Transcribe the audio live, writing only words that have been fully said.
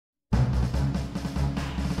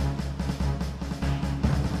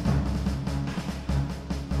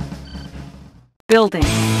Building.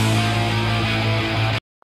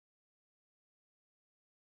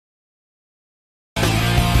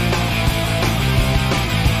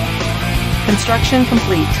 Construction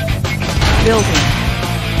complete. Building.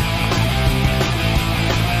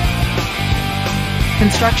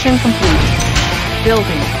 Construction complete.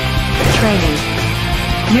 Building. Training.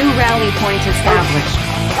 New rally point established.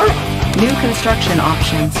 New construction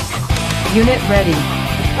options. Unit ready.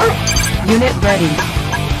 Unit ready.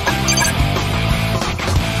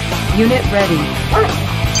 Unit ready.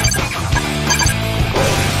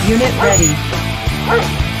 Unit ready.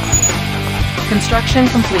 Construction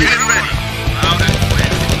complete.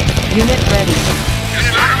 Unit ready.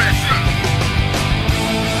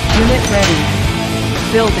 Unit ready.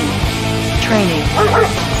 Building. Training.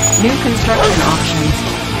 New construction options.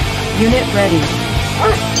 Unit ready.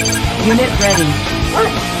 Unit ready.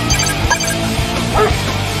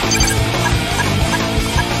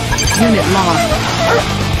 Unit lost.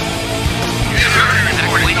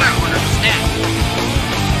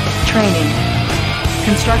 Training.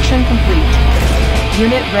 Construction complete.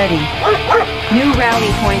 Unit ready. New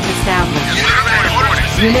rally point established.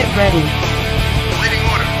 Unit ready.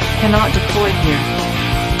 Cannot deploy here.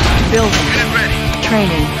 Building.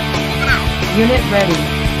 Training. Unit ready.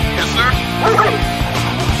 Yes, sir.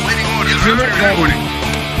 Waiting orders. Unit ready.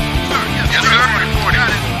 Yes, sir. Got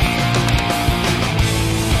it.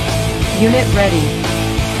 Unit ready.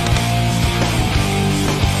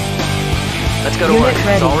 Let's go to Unit work. It's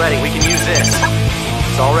ready. all ready. We can use this.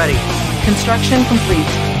 It's all ready. Construction complete.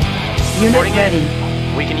 Unit Reporting in. ready.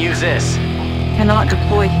 We can use this. Cannot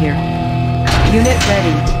deploy here. Unit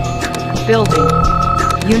ready. Building.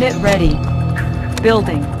 Unit ready.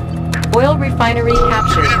 Building. Oil refinery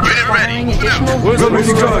captured. Requiring additional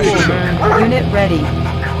resources. Unit ready.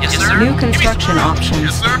 Yes, sir. New construction options.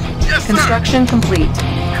 Yes, sir. Yes, sir. Construction complete.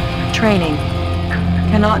 Training.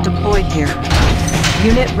 Cannot deploy here.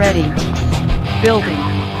 Unit ready. Building.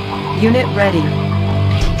 Unit ready.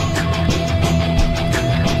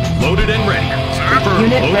 Loaded and ready. Confirmed.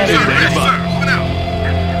 Unit Loaded ready. and ready. Yes, sir. Moving out.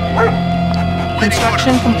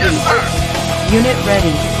 Construction complete. Yes, sir. Unit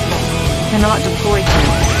ready. Cannot deploy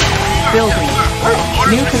here. Building. Orders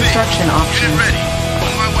New received. construction Unit options. ready.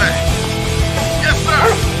 On my way. Yes, sir.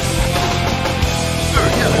 Sir,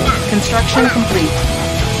 yes, sir. Construction complete.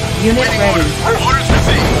 Unit Waiting ready. orders. Orders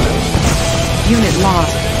received. Unit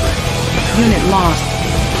lost. Unit lost.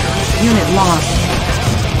 Unit lost.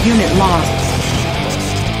 Unit lost.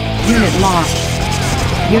 Unit lost.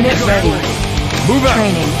 Unit ready. Move out.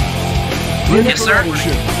 Training. Unit Yes, sir. ready.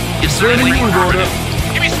 Yes, sir. Ready Waiting for orders. order.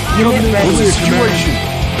 Give me some. Unit What's ready. the situation?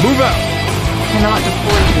 Move out. Cannot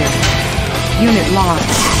deploy here. Unit lost.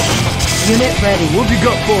 Unit ready. What have you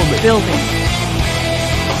got for me? Building.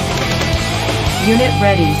 Unit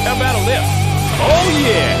ready. How about a lift? Oh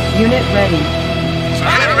yeah. Unit ready.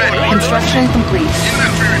 Unit ready. Construction complete.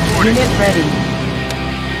 Inventory reporting. Unit ready.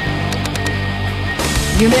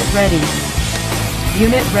 Unit ready.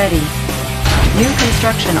 Unit ready. New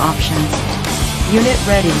construction options. Unit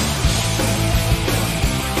ready.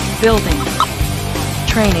 Building.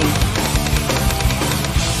 Training.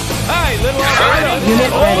 Hi, little operator.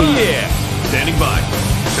 Unit Oh ready. yeah. Standing by.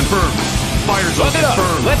 Confirmed. Fires on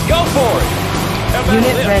confirmed. Let's go for it. How about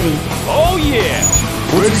Unit a lift? ready. Oh yeah.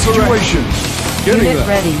 What's the situation? Unit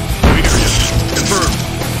ready. Wait a minute. Confirmed.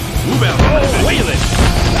 Move out. Oh, wheel it.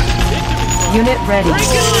 Unit ready.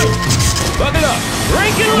 Break it loose. Buck it up.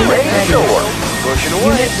 Break it loose. Unit ready. Pushing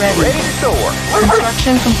away. Unit ready. Ready to soar.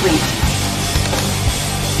 Construction complete.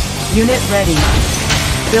 Unit ready.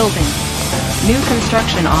 Building. New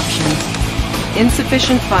construction options.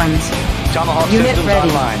 Insufficient funds. Tomahawk Unit systems ready.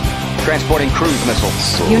 online. Transporting cruise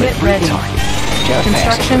missiles. Unit ready. Just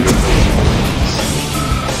Construction complete.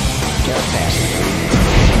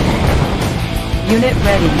 Unit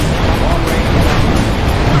ready.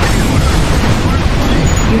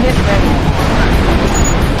 Unit ready.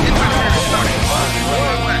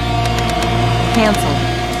 Cancel.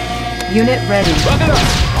 Unit ready. Buck it up.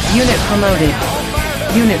 Unit promoted.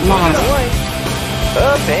 Unit lost.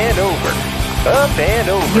 Up and over. Up and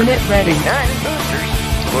over. Unit ready. Igniting boosters.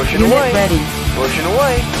 Pushing Unit away. ready. Pushing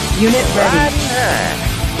away. Unit ready. Riding high.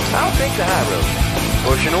 I'll take the high road.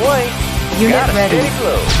 Pushing away. Unit Got a ready. steady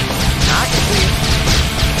flow. I can see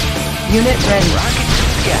Unit ready. rocket to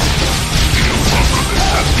the sky.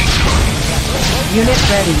 Unit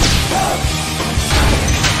ready.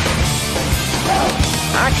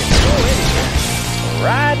 I can go anywhere.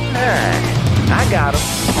 Riding high. I got him.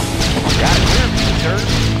 Got a clear view, sir.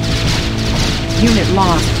 Unit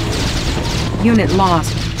lost. Unit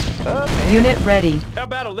lost. Unit ready. How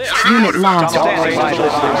about this? Unit lost. Standing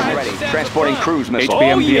by. Ready. Transporting cruise missile.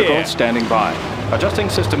 HBM vehicle Standing by. Adjusting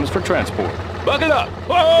systems for transport. Buckle up.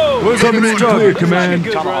 Whoa! We're coming in clear, command.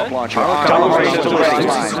 Tomahawk launcher. Tomahawk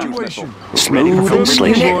Situation. Smooth and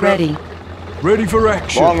slick. Unit ready. Ready for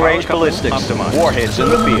action. Long-range ballistics. Optimized. Warheads in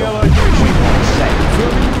the field.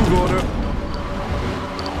 Affirmative order.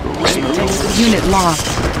 Unit lost.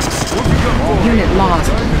 Unit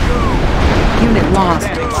lost. Unit lost.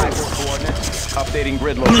 Updating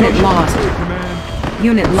grid Unit location. lost. Command.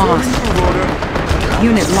 Unit lost. Affirmative order.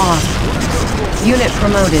 Unit lost. Unit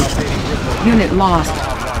promoted. Unit lost.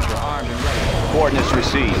 Coordinates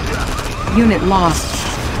received. Unit lost.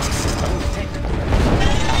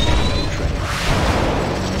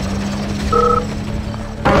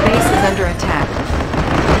 Our base is under attack.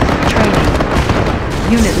 Training.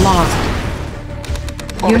 Unit lost.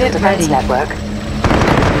 Unit ready. Network.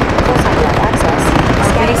 Full satellite access. Our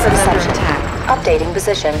Scanning base for is under reception. attack. Updating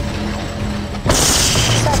position.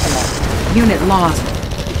 Certainly. Unit lost.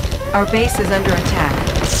 Our base is under attack.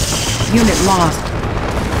 Unit lost.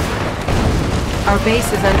 Our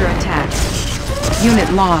base is under attack. Unit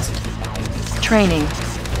lost. Training.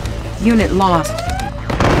 Unit lost.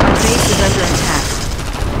 Our base is under attack.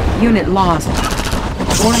 Unit lost.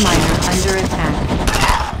 Ore miner under attack.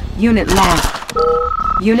 Unit lost.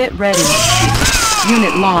 Unit ready.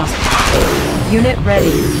 Unit lost. Unit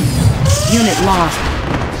ready. Unit lost.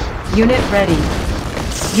 Unit ready.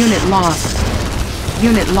 Unit lost.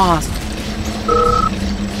 Unit lost.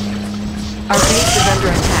 Our base is under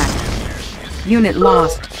attack. Unit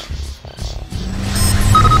lost.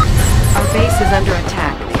 Our base is under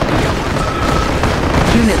attack.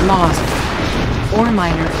 Unit lost. Ore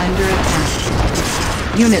miner under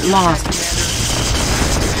attack. Unit lost.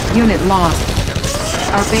 Unit lost.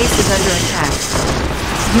 Our base is under attack.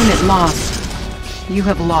 Unit lost. You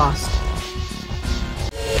have lost.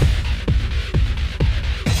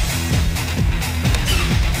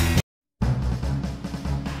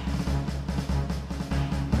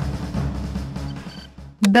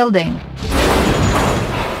 Building.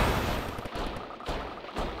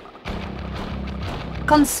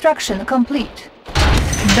 Construction complete.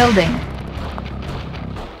 Building.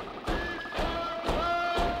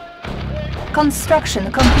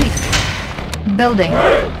 Construction complete. Building.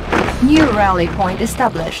 New rally point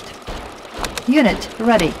established. Unit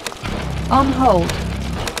ready. On hold.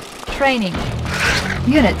 Training.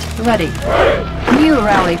 Unit ready. New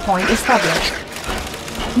rally point established.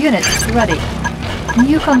 Unit ready.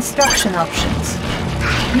 New construction options.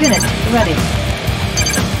 Unit ready.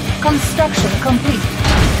 Construction complete.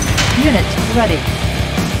 Unit ready.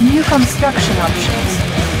 New construction options.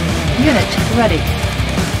 Unit ready.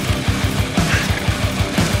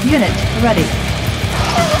 Unit ready.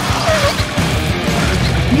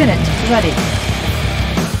 Unit ready.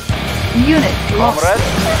 Unit lost.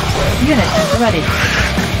 Unit ready.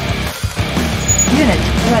 Unit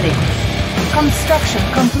ready. Construction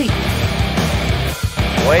complete.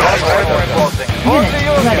 Unit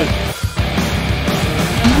ready.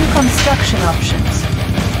 New construction options.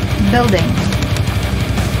 Building.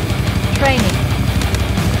 Training.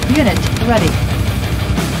 Unit ready.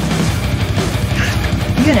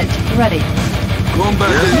 Unit ready.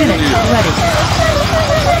 Combat Unit engineer. ready.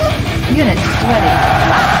 Unit ready.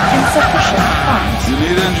 Insufficient funds. You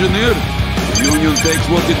need engineer? Union takes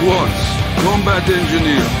what it wants. Combat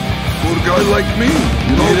engineer. For a guy like me,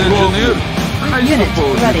 you need engineer? I Unit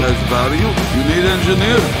suppose ready. it has value. You need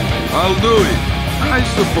engineer? I'll do it. I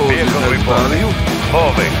suppose it has value.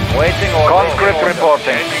 Moving. Waiting order. Conscript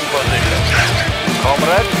reporting.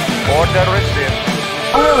 Comrade, order received.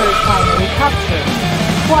 Oil refinery captured.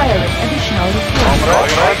 Requiring additional resources.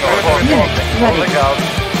 Unit ready. Moving out.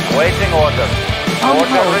 Waiting order. On Order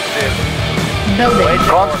hold. received. Building.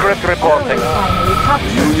 Conscript Oil reporting. refinery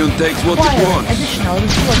captured. Union takes what it Requiring wants. additional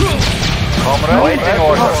resources. Comrade, waiting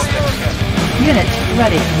order. Unit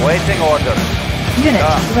ready. Waiting order. Unit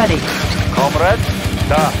ready. Comrade,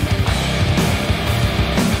 da.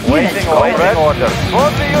 Unit Waiting order. For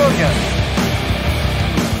the Union.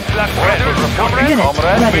 Unit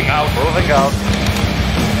Comrade, ready. moving out.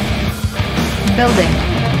 Building.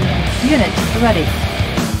 Unit ready.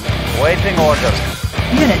 Waiting order.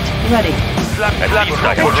 Unit ready.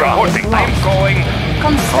 I'm going.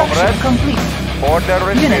 Construction Comrade. complete. Order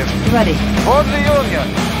Unit received. ready. For the Union.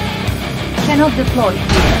 Cannot deploy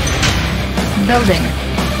here. Building.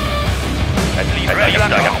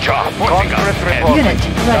 Conscript reporting. Unit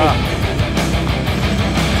ready.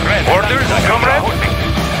 Orders, comrade.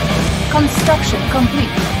 Construction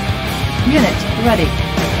complete. Unit ready.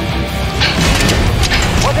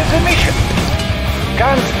 What is the mission?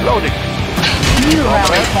 Guns loaded. New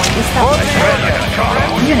rally point established.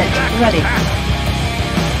 Unit ready.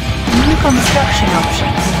 New construction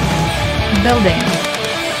options. Building.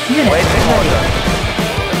 Unit Waiting ready. order.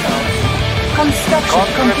 Construction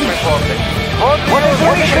Conscript complete. reporting. What is the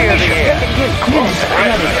mission? Unit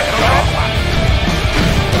ready.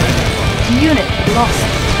 Unit lost.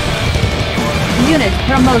 Unit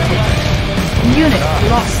promoted. Unit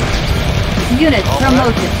lost. Unit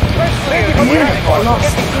promoted. Unit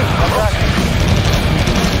lost.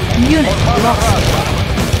 Unit lost.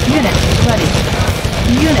 Unit ready.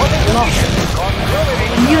 Unit lost.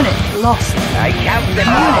 Unit lost. I have the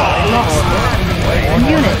Unit lost.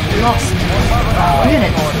 Unit lost.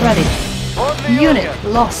 Unit ready. Unit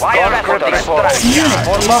lost. Conscript reporting. Unit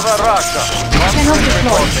For lost. Mother Russia. Cannot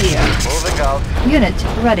deploy here. Moving out. Unit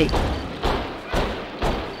ready.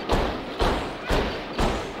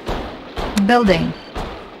 Building.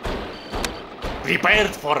 Prepared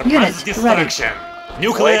for Unit mass destruction.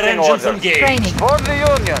 Nuclear Waiting engines order. engaged. Training. For the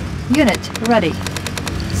Union. Unit ready.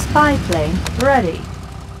 Spy plane ready.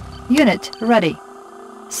 Unit ready.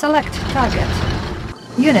 Select target.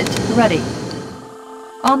 Unit ready.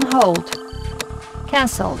 On hold.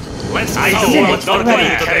 Cancelled. Let's I see don't what want don't to really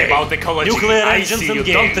ready. care about ecology. Nuclear I engines see you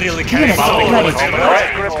engaged. don't really care Unit about ready. ecology.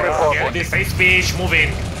 Conscript reporting. Get this SPH moving.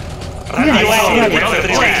 Unit Radioactive ready. don't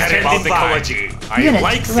really care about ecology. I Unit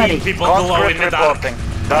like ready. seeing people glow in Conscript the dark. reporting.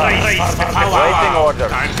 Race for the Waiting power. order.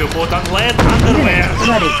 Time to put on lead underwear. Unit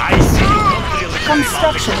ready. I see you don't really care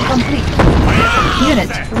Construction about complete. ecology. Unit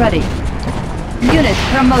ready. Unit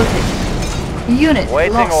promoted. Unit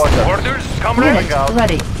Waiting lost. order. Orders, Unit Moving out.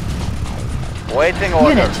 ready. Waiting order.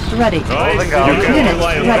 Unit ready. Moving out. Unit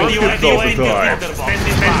ready.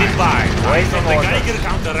 Standing by. Waiting The order. Geiger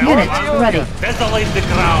counter. Unit ready. Desolate the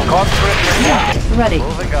ground. Conscript reporting. Unit ready.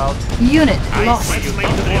 Moving out. Unit lost.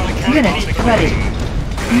 Unit ready.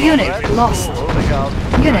 Unit lost. Moving out.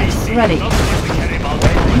 Unit ready.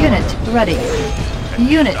 Unit ready.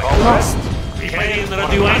 Unit lost. Preparing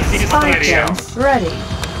radioactive Spy plane materials. ready.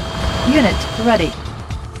 Unit ready.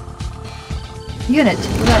 Unit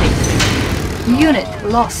ready. Unit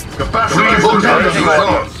lost. Capacity vulnerability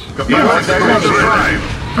close. Capacity drive.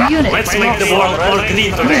 Unit Let's make the lost. world more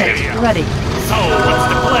green for this Unit area. ready. So, what's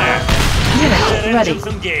the plan? Unit ready. Engines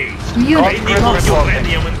engaged. Unit They need lost.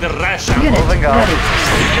 uranium in the Russia. Unit Moving out. ready.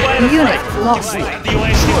 Unit lost.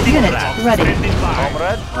 Radioactive Unit trap. ready. Standing by.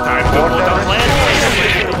 Comrade. Time to put on lead.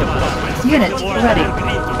 Unit ready.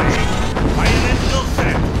 Fire engine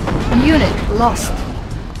set. Unit lost.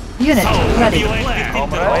 Unit ready.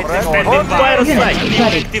 Waiting Standing order. by. Unit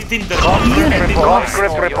ready. Radioactive tinder. Unit lost.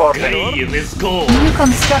 Conscript reporting. Green is gold. New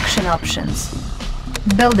construction options.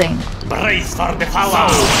 Building. Brace for the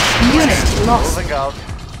fallout. Unit lost. Moving out.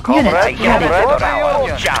 Unit Comrade. ready. For the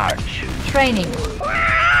Union. Charge. Training.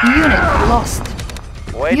 Unit lost.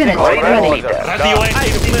 Waiting Unit order. ready.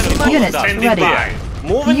 Radioactive tinder. Unit Standing ready. by.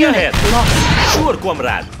 Moving Unit lost. Sure,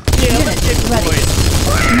 comrade. Unit ready.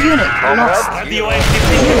 Unit lost. Radioactive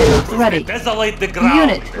Unit tinder. ready. Desolate the ground.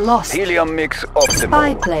 Unit lost. Helium mix Spy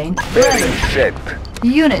optimal. plane ready. Set.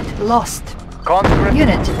 Unit lost. Conscript.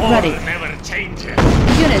 Unit War ready. never changes.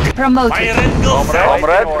 Unit Fire promoted. engine set.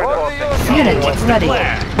 Comrade. Unit What's the ready.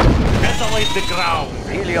 plan? Desolate the ground.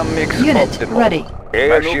 Helium mix Unit optimal. ready.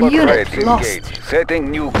 Airship Unit threats lost. engaged.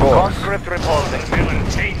 Setting new course. Conscript reporting.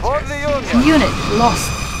 Never changes. For the Union. Unit lost.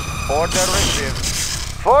 Order received.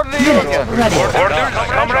 For the Unit Union. ready. Orders,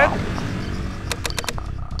 comrade.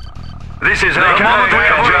 This is how we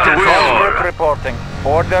Conscript reporting.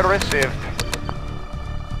 Order received.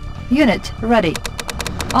 Unit ready.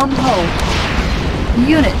 On hold.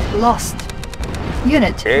 Unit lost.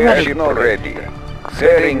 Unit ready. Airship ready.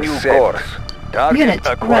 Setting new course. Target Unit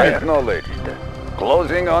acquired. ready. Acknowledged.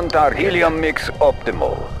 Closing on target. Helium mix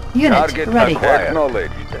optimal. Unit Target ready. acquired.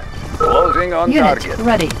 Acknowledged. Closing on Unit target.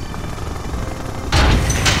 ready.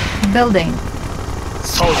 Building.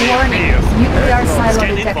 Soldier Warning. here. Nuclear silo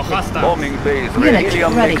Scanning for detected. hostiles. Bombing base Unit ready.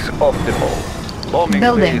 Helium ready. mix optimal. Bombing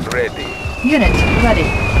Building. base ready. Unit ready.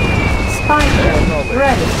 Spy plane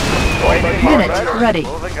ready. Unit ready.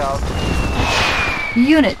 Moving out.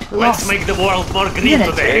 Unit Let's lost. make the world more green Unit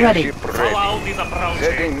today. ready. Airship ready. Fallout is approaching.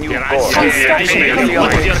 Setting new Here I course. see you. Construction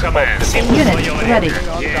What is your complete. command? Unit ready.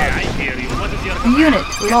 Yeah, I hear you. What is your command?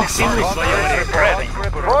 Unit lost. Ready.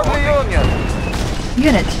 For the Union.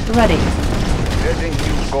 Unit ready. Setting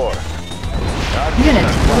new course. Unit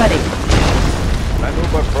ready.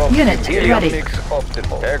 Maneuver from Unit Helium ready. mix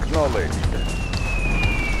optimal. Acknowledged.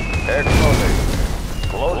 Acknowledged.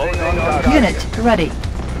 Closing on target. Unit ready.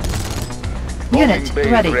 Unit Bombing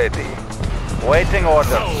base ready. ready. Waiting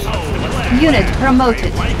order. Unit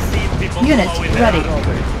promoted. Like seeing people Unit ready.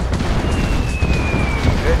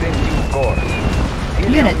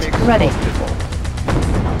 Unit ready.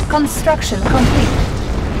 Construction complete.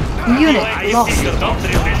 Unit lost.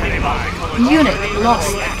 Unit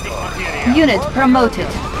lost. Unit promoted.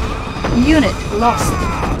 Unit lost.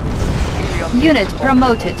 Unit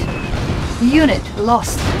promoted. Unit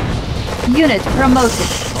lost. Unit promoted.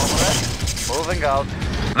 Moving out.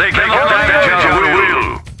 They can get that job at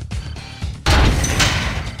will.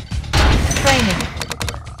 Training.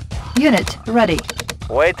 Unit ready.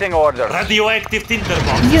 Waiting order. Radioactive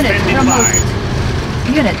tinderbox. Unit Standing promoted.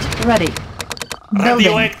 by. Unit ready. Building.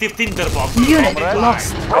 Radioactive tinderbox. Unit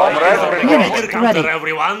lost. Unit ready.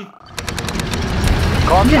 Everyone.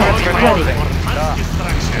 Unit ready.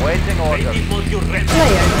 Waiting order.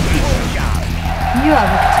 Player. You are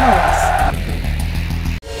victorious.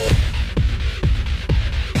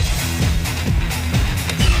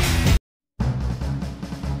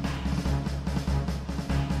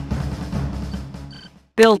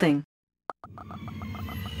 Building.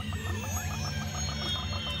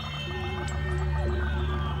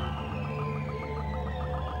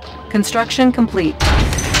 Construction complete.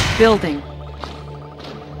 Building.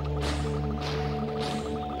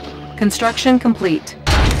 Construction complete.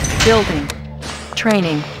 Building.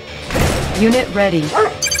 Training. Unit ready.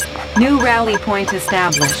 New rally point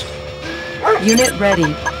established. Unit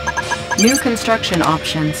ready. New construction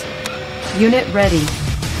options. Unit ready.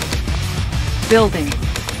 Building.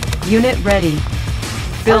 Unit ready.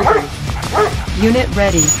 Building. Unit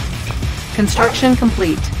ready. Construction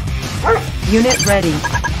complete. Unit ready.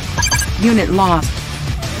 Unit lost.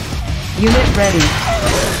 Unit ready.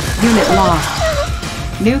 Unit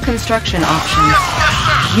lost. New construction options.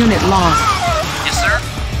 Unit lost. Yes, sir.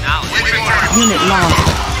 Unit lost.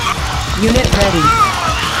 Unit ready.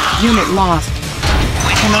 Unit lost.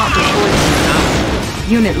 Cannot deploy.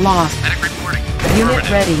 Unit lost. Medic reporting. Unit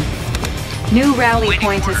ready. New rally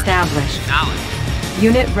point established.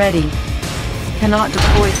 Unit ready. Cannot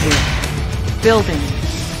deploy here. Building.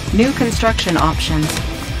 New construction options.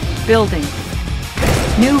 Building.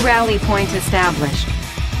 New rally point established.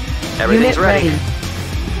 Everything's Unit ready.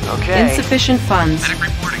 Okay. Insufficient funds. Medic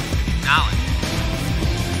reporting. Knowledge.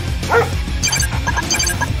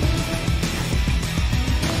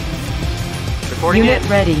 Reporting Unit in.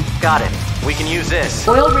 ready. Got it. We can use this.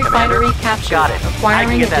 Oil Commander. refinery captured. Got it. I can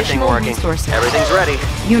Acquiring get that thing additional working. resources. Everything's ready.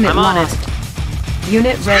 Unit I'm on lost.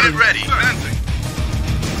 Unit ready. ready.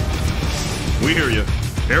 We hear you.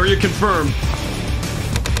 Area confirmed.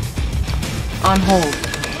 On hold.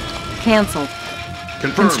 Cancelled.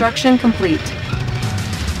 Confirmed. Construction complete.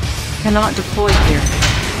 Cannot deploy here.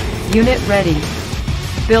 Unit ready.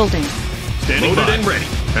 Building. Standing loaded and ready.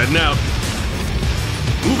 Heading out.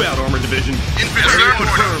 Move out, Armored Division. Area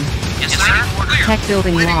confirmed. Yes, sir. Tech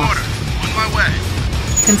building lost. On my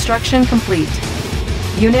way. Construction complete.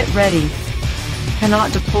 Unit ready.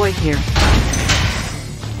 Cannot deploy here.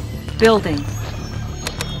 Building.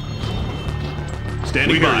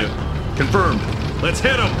 Standing by. Confirmed. Let's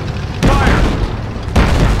hit them. Fire.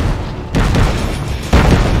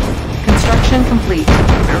 Construction complete.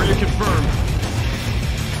 Area confirmed.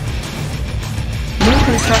 New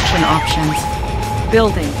construction options.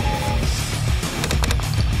 Building.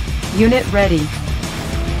 Unit ready.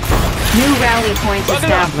 New rally point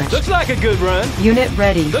established. Looks like a good run. Unit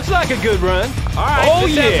ready. Looks like a good run. All right. Oh,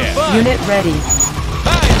 let's have yeah. some fun. Unit ready.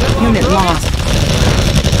 Hey, Unit lost.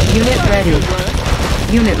 Unit ready.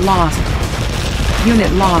 Unit lost.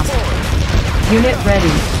 Unit lost. Unit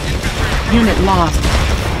ready. Unit lost.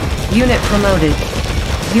 Unit promoted.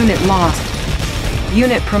 Unit lost.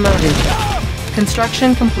 Unit promoted.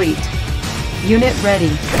 Construction complete. Unit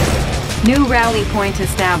ready. New rally point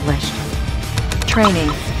established.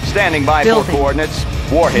 Training. Standing by Building. for coordinates.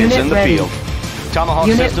 Warheads Unit in the ready. field. Tomahawk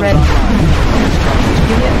Unit systems ready. online.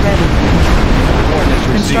 Unit ready. Coordinates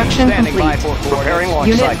received. Construction Standing by complete. for preparing launch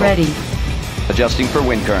Unit cycle. ready. Adjusting for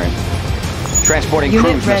wind current. Transporting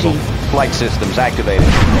Unit cruise ready. missile. Flight systems activated.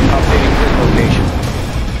 Updating grid location.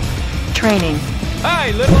 Training.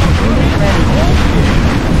 Hey, little. Unit ready.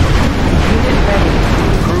 Unit ready.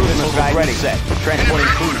 Cruise missiles ready. Set. Transporting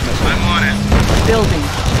cruise missile. I'm on it. Building.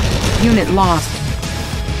 Unit lost.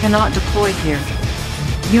 Cannot deploy here.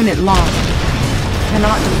 Unit lost.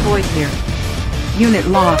 Cannot deploy here. Unit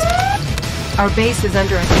lost. Our base is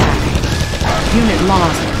under attack. Unit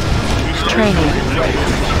lost. Training.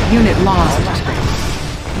 Unit lost.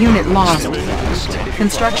 Unit lost.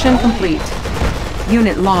 Construction complete.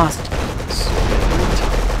 Unit lost.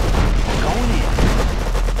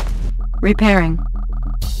 Repairing.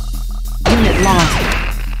 Unit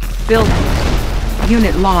lost. Building.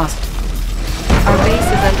 Unit lost. Our base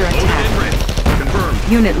is under attack.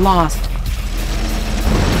 Unit lost.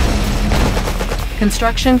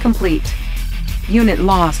 Construction complete. Unit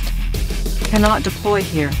lost. Cannot deploy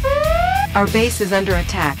here. Our base is under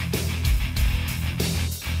attack.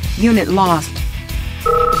 Unit lost.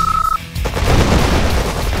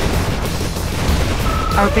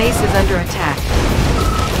 Our base is under attack.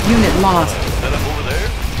 Unit lost. Set up over there.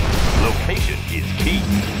 Location is key.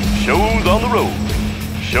 Shows on the road.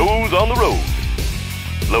 Shows on the road.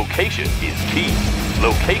 Location is key.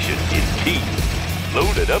 Location is key.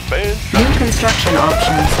 Loaded up and... New construction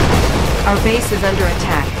options. Our base is under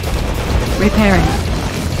attack. Repairing.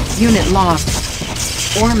 Unit lost.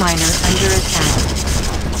 Ore miner under attack.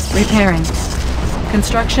 Repairing.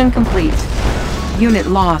 Construction complete. Unit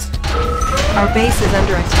lost. Our base is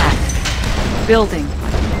under attack. Building.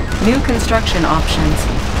 New construction options.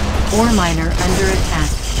 Ore miner under attack.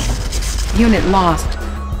 Unit lost.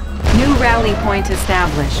 New rally point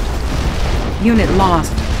established. Unit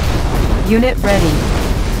lost. Unit ready.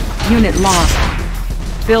 Unit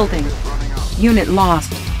lost. Building. Unit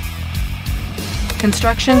lost.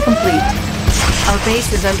 Construction complete. Our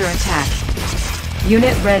base is under attack.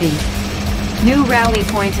 Unit ready. New rally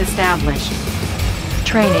point established.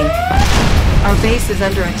 Training. Our base is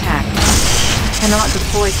under attack. Cannot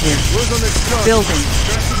deploy here. Building.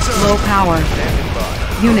 Low power.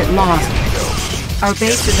 Unit lost. Our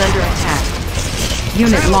base is under attack.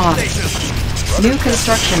 Unit lost. New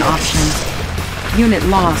construction options. Unit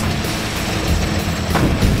lost.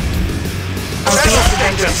 Our base is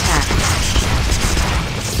under attack.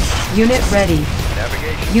 Unit ready.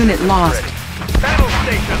 Unit lost. Battle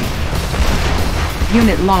station.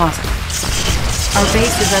 Unit lost. Our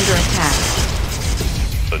base is under attack.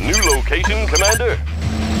 A new location, Commander.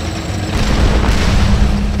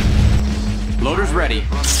 Loader's ready.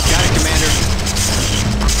 Got it, Commander.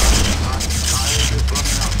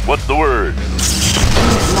 What's the word?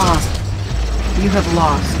 Unit lost. You have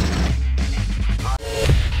lost.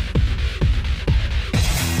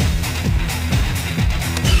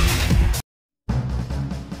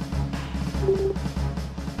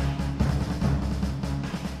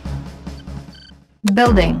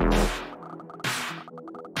 Building.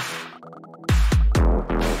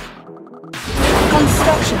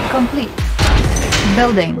 Construction complete.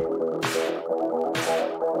 Building.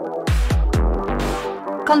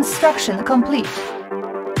 Construction complete.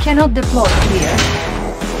 Cannot deploy here.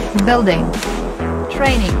 Building.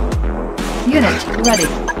 Training. Unit ready.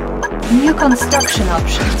 New construction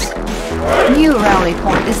options. New rally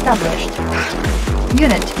point established.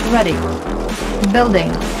 Unit ready.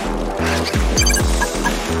 Building.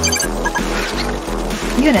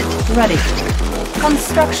 Unit ready.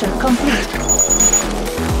 Construction complete.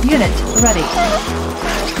 Unit ready.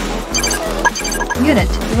 Unit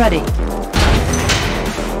ready.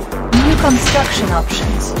 New construction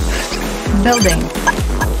options. Building.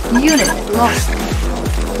 Unit lost.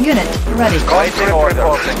 Unit ready.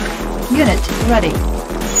 Unit ready.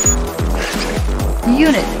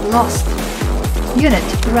 Unit lost. Unit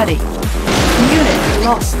ready. Unit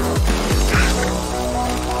lost.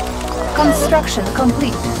 Construction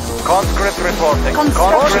complete. Conscript reporting.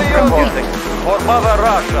 Construction complete. For Mother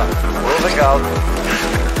Russia. Moving out.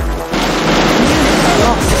 Unit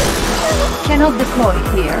lost. Cannot deploy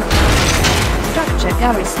here. Structure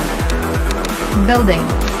garrison. Building.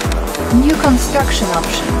 New construction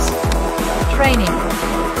options. Training.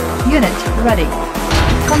 Unit ready.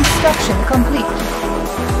 Construction complete.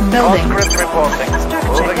 Building. Conscript reporting.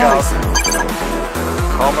 Structure Moving out. garrison.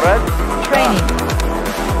 Comrade. Training.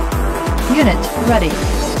 Unit ready.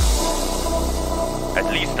 At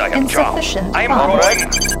least I have Chào. Insufficient I'm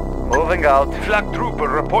funds. going. Moving out. Flag trooper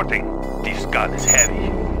reporting. This gun is heavy.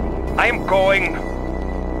 I'm going.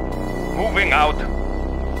 Moving out.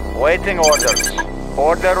 Waiting orders.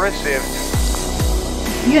 Order received.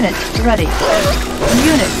 Unit ready.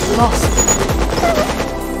 Unit lost.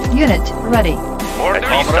 Unit ready. At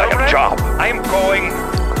least I have Chào. I'm going.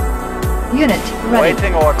 Unit ready.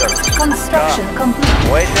 Waiting orders. Construction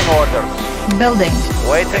complete. Waiting orders. Building.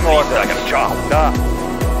 Waiting At least I orders. have Chào.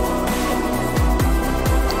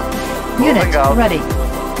 Unit Moving out. ready.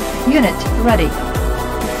 Unit ready.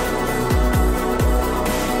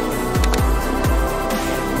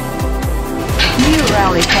 New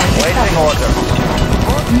rally point Waiting established.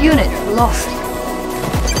 orders. Unit lost.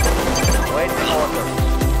 Waiting orders.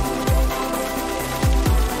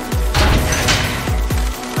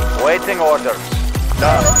 Waiting orders.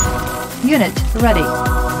 Unit ready.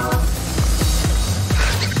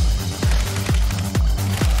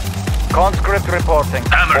 Conscript reporting.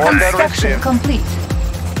 Order Construction received. complete.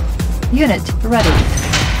 Unit ready.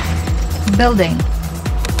 Building.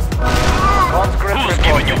 Who's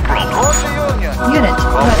giving you problems? Unit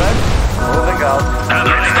ready. Moving out.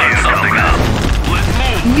 Let's start something up. Let's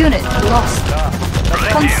move. Unit lost.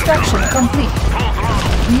 Construction complete.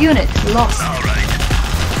 Unit lost.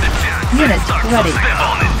 Unit ready. Step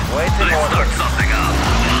on it. Waiting Let's order. start something up.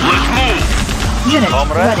 Let's move. Unit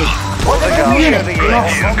ready. Moving out. Unit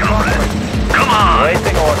lost. Here, comrade. Come on.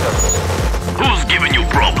 Waiting order. Who's giving you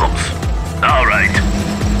problems? All right.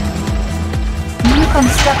 New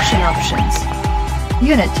construction options.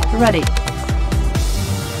 Unit ready.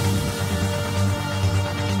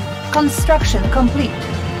 Construction complete.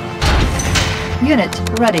 Unit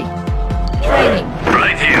ready. Training.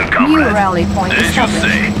 Right here, New comrade. rally point As you established.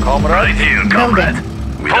 say. Comrade. Right here, comrade.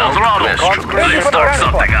 Without throttle. Let's start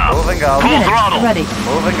something up. Moving out. Full Unit throttle. ready.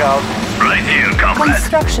 Moving out. Right here, comrade.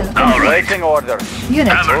 Construction All complete. right. Waiting order.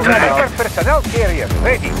 Unit Hammer ready. time. Personnel carrier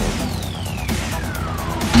ready.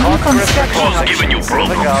 New construction Who's giving you options.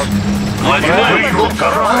 Moving out. problems? Let's move.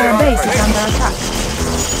 Our base is under attack.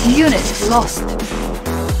 Unit lost.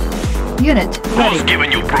 Unit Who's ready.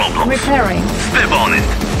 giving you problems? Repairing. Step on it.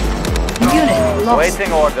 Unit lost.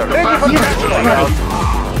 Waiting order. Unit ready.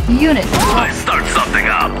 Unit Let's lost. start something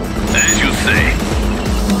up. As you say.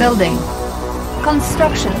 Building.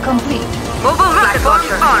 Construction complete. Mobile rocket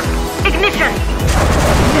launcher armed. Ignition.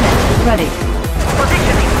 Unit ready.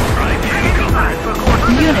 Positioning. Right here, comrade.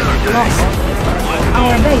 Unit lost.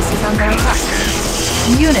 Our base is under attack.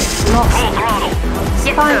 Unit lost. Full throttle.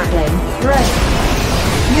 Spy plane ready.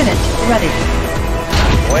 Unit ready.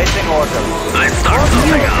 Waiting order. Let's start something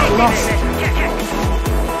Unit up.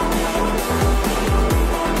 lost.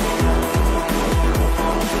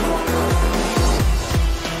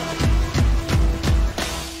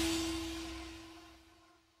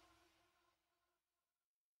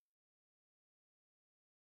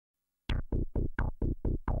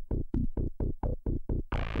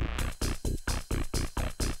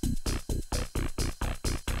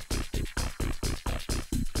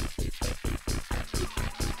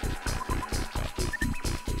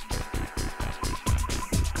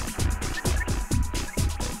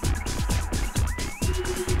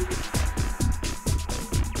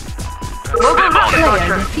 Mobile rocket Player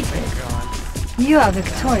launcher. defeated. You are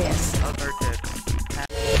victorious.